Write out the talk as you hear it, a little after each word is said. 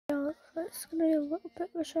it's gonna be a little bit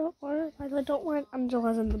of a short one, guys. I don't mind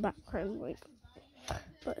Angela's in the background, like,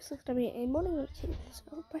 but it's gonna be a morning routine.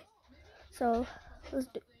 So bye. So let's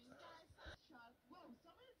do.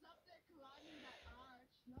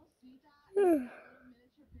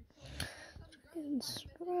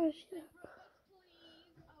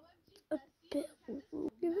 A bit.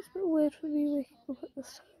 Yeah, it's a bit weird for me waking up at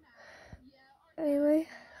this time. Anyway,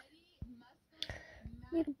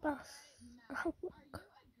 need a bath. I have work.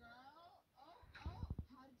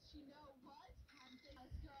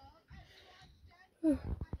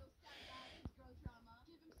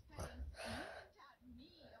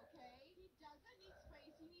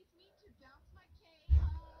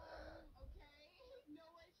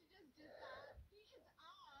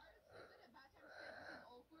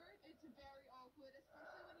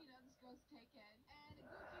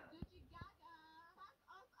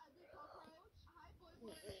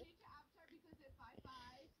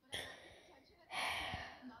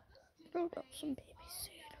 Brought up some baby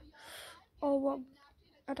soon. Or one.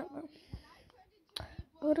 I don't know.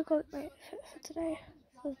 I would have got my outfit for today.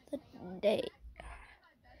 For the day.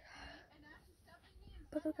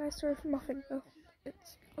 But the guys, sorry for my finger.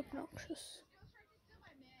 It's obnoxious.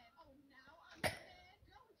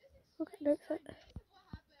 Look at the outfit.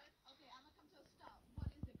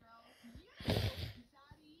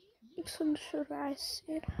 Which one should I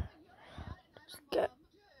say? Just get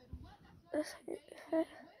this outfit.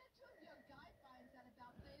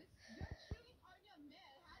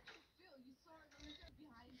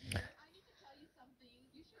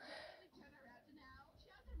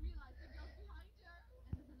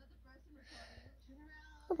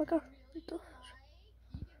 Oh my god.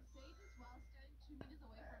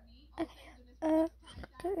 Okay.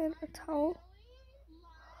 Get in a towel.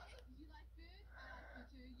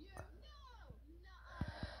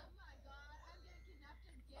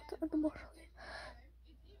 Put it in the water.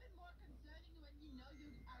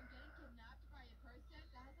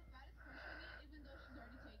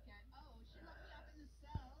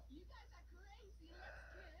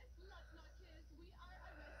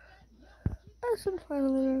 That's some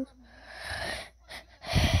finally.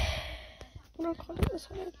 I'm not gonna do this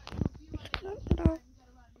one.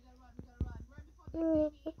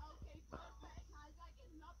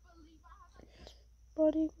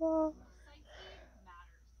 Body wash.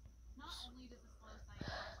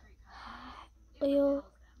 Oil.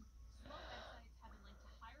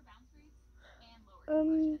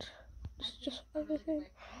 And it's just everything.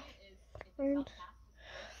 And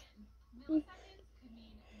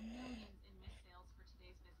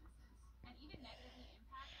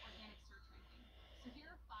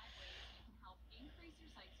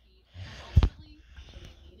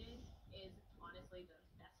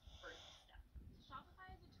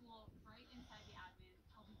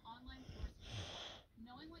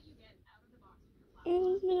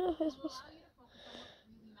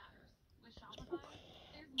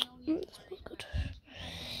yeah, it's good.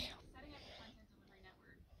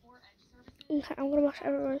 Okay, I'm gonna wash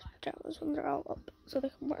everyone's pajamas when they're all up so they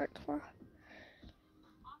can wear it tomorrow.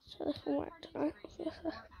 So they can wear it tonight,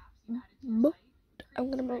 obviously. But I'm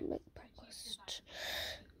gonna make breakfast.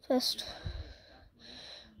 First,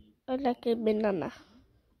 I like a banana.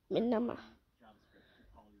 Banana.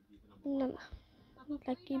 Banana. I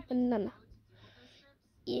like a banana.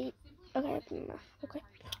 Yeah. Okay, banana. Okay.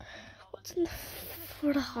 What's in the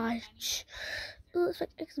fridge? It looks like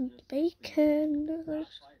eggs and bacon.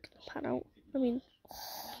 Let's get the pan out. I mean,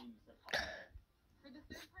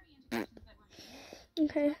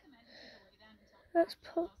 okay. Let's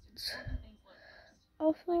put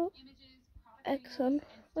alpha eggs on.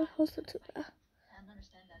 Let's hold it to there.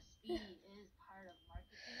 Yeah.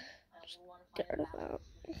 Just get rid of that.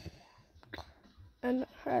 And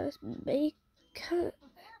fry this bacon.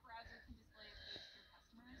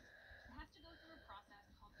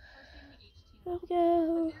 There we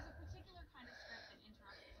go.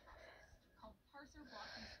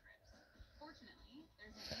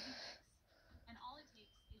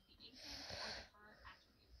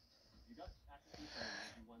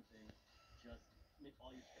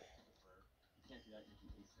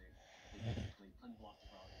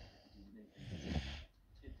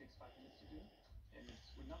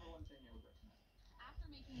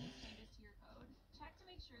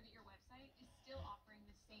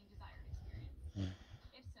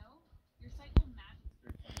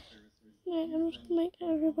 Yeah, I'm just gonna make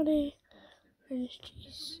everybody orange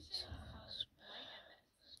cheese.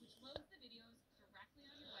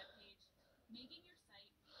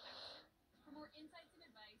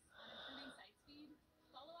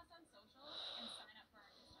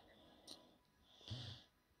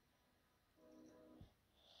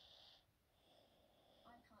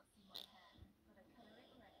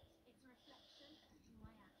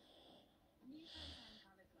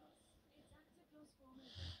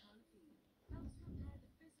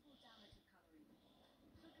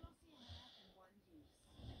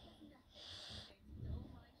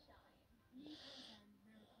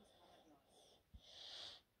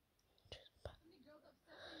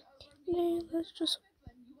 I'm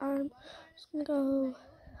just gonna go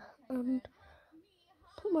and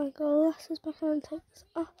put my glasses back on and take this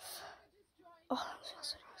off. Oh, that feels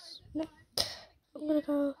so nice. No, I'm gonna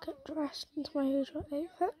go get dressed into my usual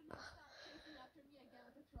outfit.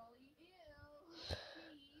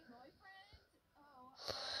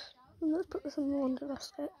 And let's put this in the laundry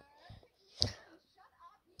basket.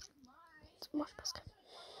 It's a wash basket.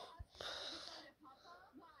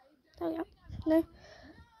 There we go. No,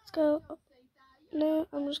 let's go. No,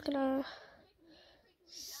 I'm just gonna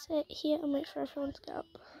sit here and wait for everyone to get up.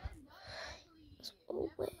 It's all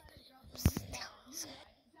weird.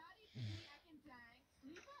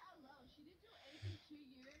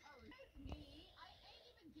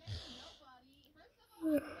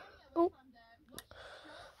 Oh,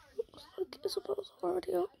 look, Isabel's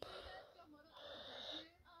already up.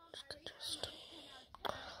 Let's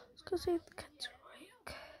go see if the kids are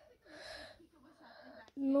awake.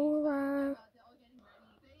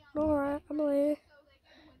 Nora, Emily.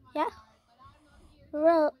 Yeah?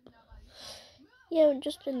 We're up. Yeah, we've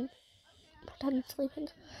just been pretending sleeping.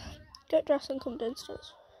 Get dressed and come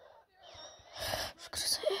downstairs.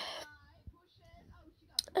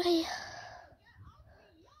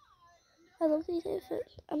 I love these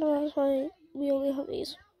outfits. I know that's why we only have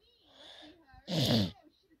these.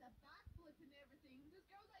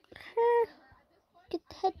 Get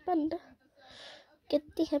the headband.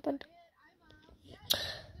 Get the headband.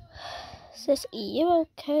 Sis, are you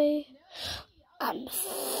okay? I'm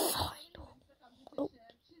fine.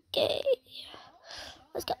 Okay.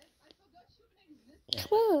 Let's go.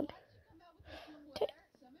 Come on. Okay.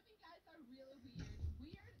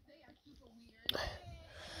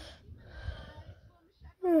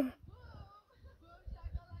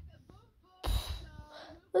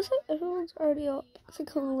 Looks like everyone's already up. I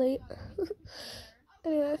think I'm late.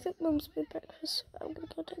 Anyway, I think Mum's made breakfast. So I'm gonna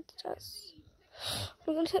go downstairs.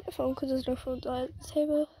 I'm gonna take the phone because there's no phone at the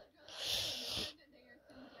table.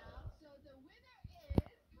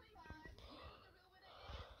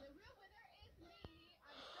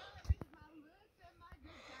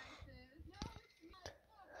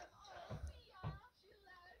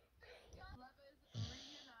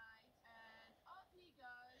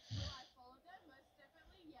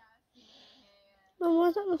 Mum,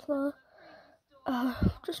 why's that on the floor?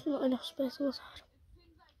 Just not enough space on the side.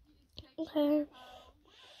 Okay.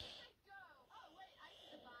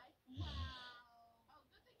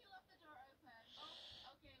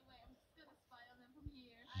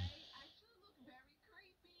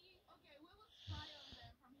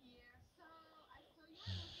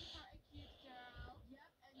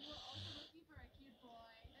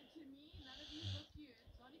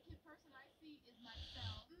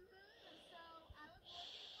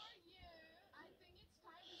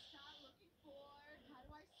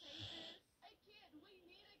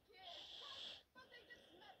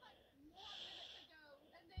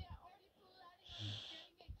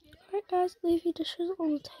 Alright guys, leave your dishes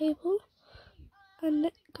on the table and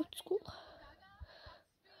let's go to school.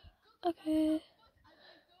 Okay.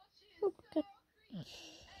 Oh, good.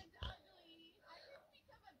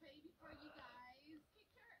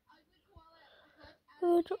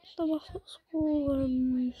 I'll drop them off at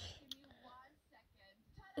school.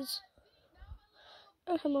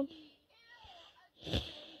 Okay, Mum.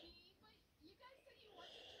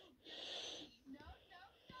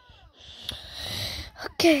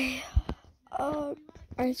 Okay.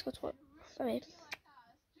 I need to go to work. Sorry.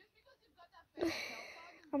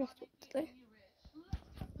 I'm off to work today.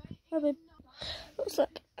 Bye, babe. Looks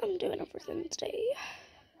like I'm doing everything today.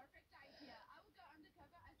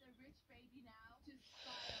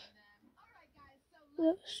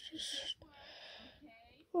 Let's just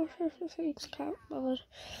wash everything's cat bothered.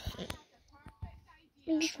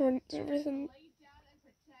 I'm just trying to everything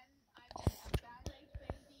off.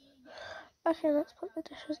 Okay, let's put the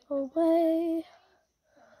dishes away.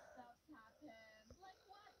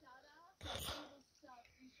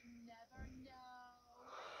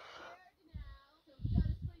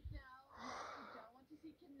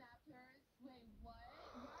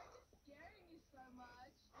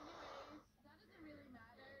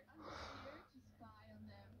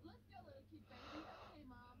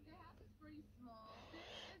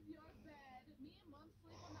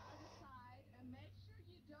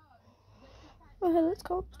 Okay, let's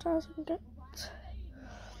go upstairs and get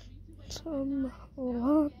some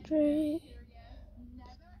laundry.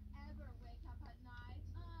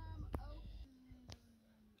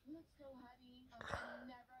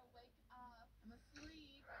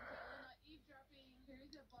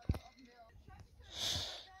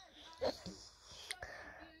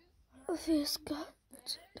 This got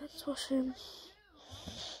That's washing.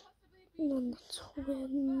 And then the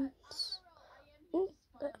twins. Oh,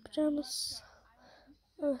 their pyjamas.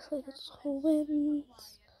 Obviously the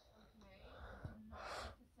twins.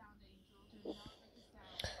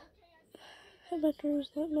 Her bedroom's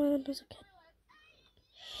like mine as a kid.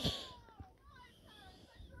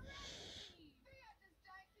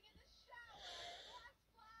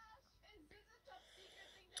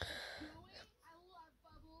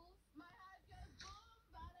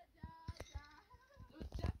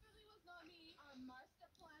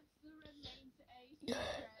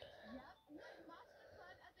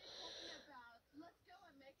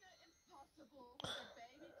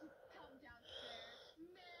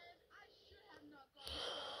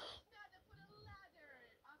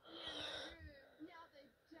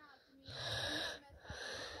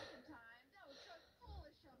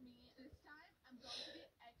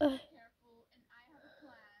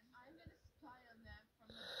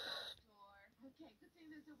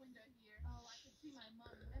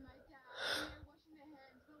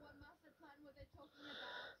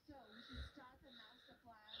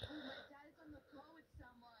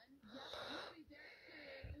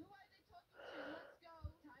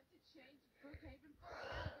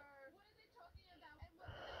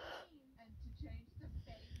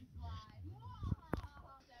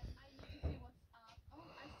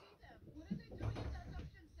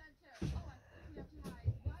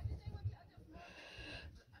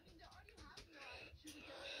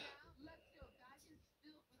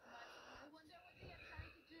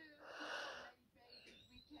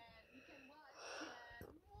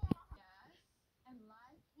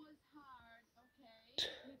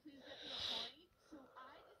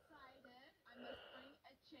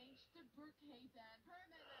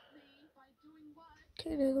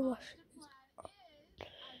 Can you do the washing?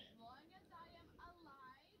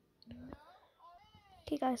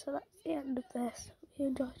 Okay guys, so that's the end of this. Hope you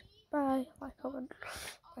enjoyed. Bye. Like, comment,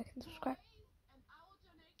 like and subscribe.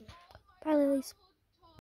 Bye Lilies.